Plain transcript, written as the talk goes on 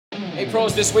Hey,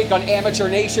 pros, this week on Amateur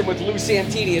Nation with Lou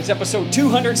Santini. It's episode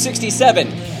 267.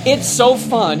 It's so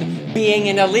fun being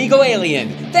an illegal alien.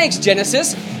 Thanks,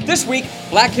 Genesis. This week,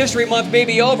 Black History Month may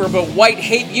be over, but White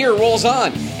Hate Year rolls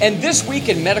on. And this week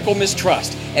in medical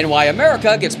mistrust, and why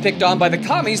America gets picked on by the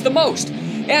commies the most.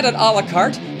 And at a la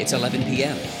carte, it's 11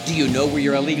 p.m. Do you know where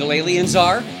your illegal aliens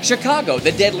are? Chicago,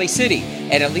 the deadly city.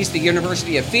 And at least the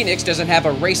University of Phoenix doesn't have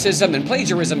a racism and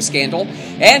plagiarism scandal.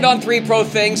 And on 3 Pro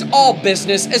Things, all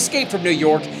business, Escape from New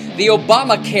York, the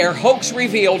Obamacare hoax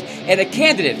revealed, and a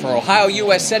candidate for Ohio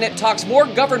U.S. Senate talks more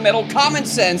governmental common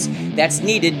sense that's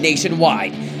needed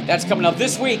nationwide. That's coming up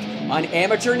this week on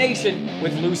Amateur Nation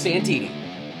with Lou Santini.